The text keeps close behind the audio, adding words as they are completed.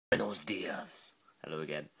Buenos dias. Hello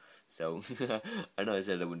again. So, I know I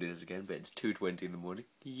said I wouldn't do this again, but it's 2:20 in the morning.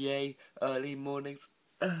 Yay, early mornings.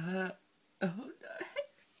 Oh no.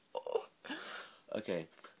 Oh. Okay.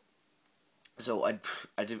 So I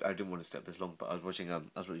didn't want to stay up this long, but I was watching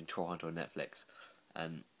Troll Hunter on Netflix,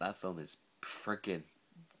 and that film is freaking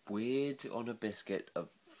weird on a biscuit of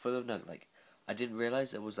full of like I didn't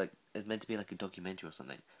realize it was like it's meant to be like a documentary or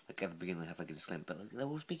something. Like at the beginning they have like a disclaimer, but like, they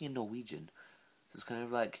were all speaking in Norwegian. So it's kind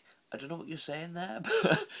of like, I don't know what you're saying there,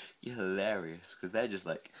 but you're hilarious because they're just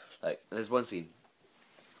like there's one scene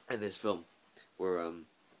in this film where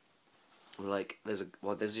like there's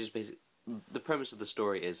just basic the premise of the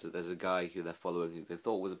story is that there's a guy who they're following who they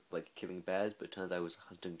thought was like killing bears, but it turns out he was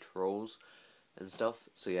hunting trolls and stuff.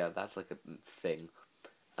 So yeah, that's like a thing,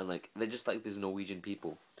 and like they're just like these Norwegian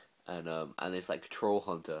people, and it's like troll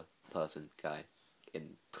hunter person guy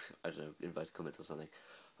in I don't know inverted comments or something.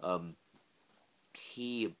 Um,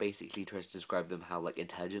 he basically tries to describe them how like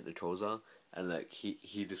intelligent the trolls are, and like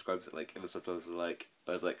he describes it like in the subtitles like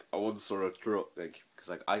I was like I want sort of troll like because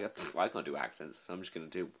like I can't do accents, so I'm just gonna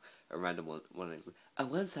do a random one. I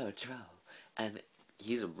once saw a troll, and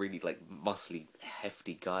he's a really like muscly,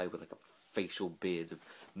 hefty guy with like a facial beard of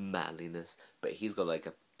manliness, but he's got like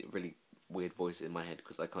a really weird voice in my head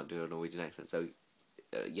because I can't do a Norwegian accent, so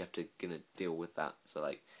you have to gonna deal with that. So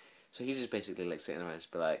like, so he's just basically like sitting around,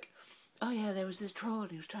 just be like, oh yeah, there was this troll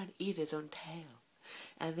and he was trying to eat his own tail.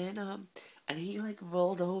 And then, and he like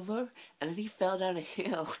rolled over and then he fell down a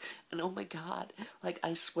hill. And oh my god, like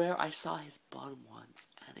I swear I saw his bottom once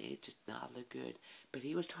and it just not look good. But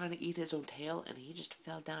he was trying to eat his own tail and he just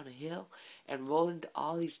fell down a hill and rolled into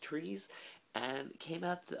all these trees and came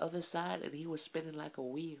out the other side and he was spinning like a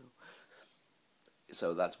wheel.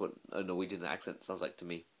 So that's what a Norwegian accent sounds like to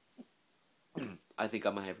me. I think I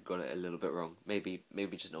might have got it a little bit wrong. Maybe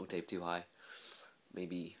just an octave too high.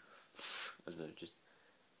 Maybe I don't know, just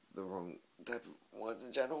the wrong type of words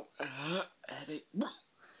in general. Headache.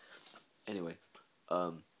 Anyway,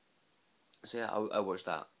 so yeah, I watched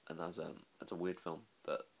that, and that's a weird film.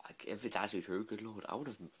 But like, if it's actually true, good lord, I would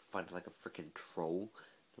have found like a freaking troll,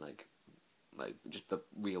 like just the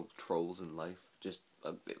real trolls in life. Just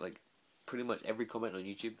a bit like pretty much every comment on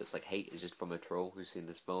YouTube that's like hate is just from a troll who's seen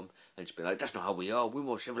this film and just be like, that's not how we are, we're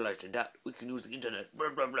more civilized than that, we can use the internet, blah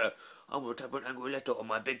blah blah. I'm gonna type an angry letter on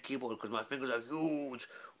my big keyboard because my fingers are huge.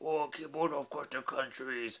 Oh, keyboard of across the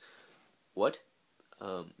countries. What?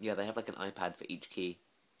 Yeah, they have like an iPad for each key.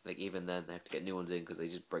 Like even then, they have to get new ones in because they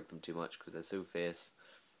just break them too much because they're so fierce,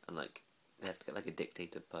 and like they have to get like a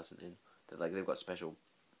dictator person in. That like they've got special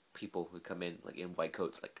people who come in like in white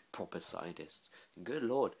coats, like proper scientists. And good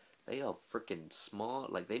lord, they are freaking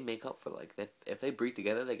smart. Like they make up for like if they breed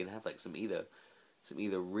together, they can have like some either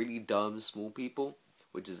really dumb small people,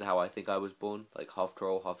 which is how I think I was born, like half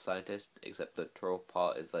troll, half scientist. Except the troll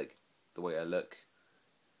part is like the way I look,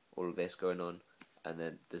 all of this going on, and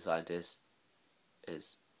then the scientist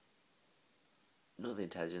is not the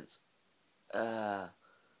intelligence. Oh,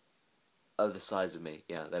 the size of me.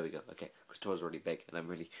 Yeah, there we go. Okay, because Tor's already big, and I'm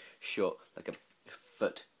really short, like a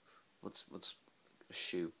foot. What's a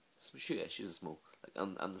shoe? Shoe, yeah, shoes are small. Like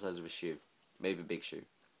I'm the size of a shoe, maybe a big shoe,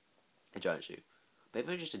 a giant shoe.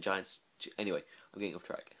 Maybe I'm just a giant. Anyway, I'm getting off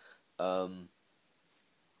track.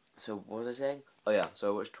 So what was I saying? Oh yeah, so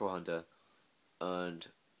I watched Troll Hunter, and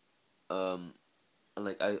um, and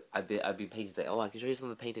like I've been painting today. Oh, I can show you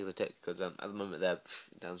some of the paintings I took because at the moment they're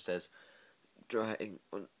downstairs drying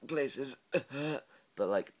on places. But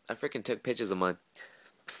like I freaking took pictures of my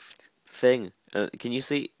thing. Can you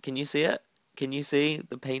see? Can you see it? Can you see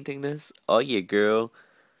the paintingness? Oh yeah, girl.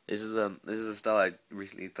 This is a style I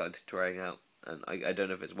recently started trying out, and I don't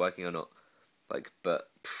know if it's working or not. Like,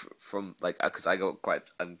 but from like, because I'm quite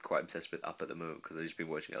obsessed with Up at the moment because I've just been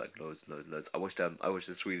watching it like loads. I watched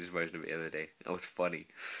the Swedish version of it the other day. That was funny.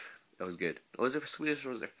 That was good. Was it Swedish or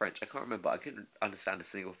was it French? I can't remember. I couldn't understand a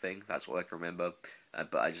single thing. That's all I can remember.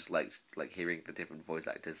 But I just liked like hearing the different voice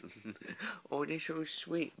actors. Oh, they're so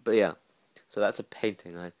sweet. But yeah, so that's a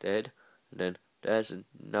painting I did, and then there's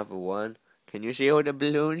another one. Can you see all the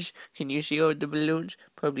balloons? Can you see all the balloons?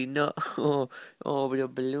 Probably not. Oh, the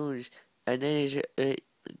balloons. And then there's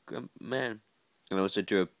man. And I also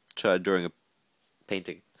tried drawing a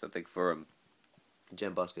painting, something for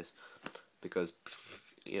Jen Buskus, because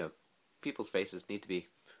people's faces need to be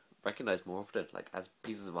recognized more often, like as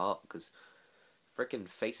pieces of art, because freaking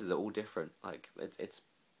faces are all different. Like it's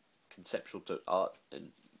conceptual to art, and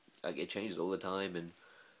like it changes all the time. And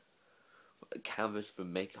canvas for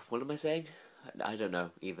makeup. What am I saying? I don't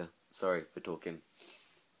know either. Sorry for talking.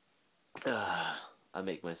 I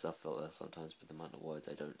make myself feel ill sometimes with the amount of words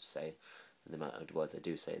I don't say. And the amount of words I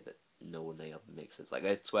do say that no one ever makes sense. Like,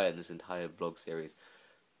 I swear in this entire vlog series,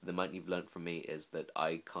 the amount you've learnt from me is that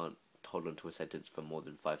I can't hold on to a sentence for more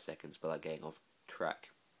than 5 seconds without getting off track.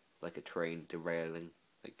 Like a train derailing,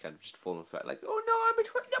 like kind of just falling off track, like, oh no, I'm a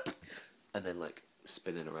train, yep. And then like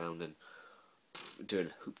spinning around and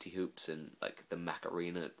doing hoopty hoops and like the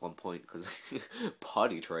Macarena at one point, because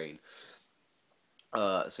potty train.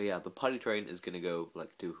 So yeah, the potty train is gonna go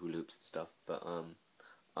like do hula hoops and stuff, but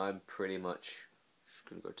I'm pretty much just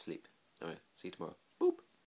gonna go to sleep. Alright, see you tomorrow.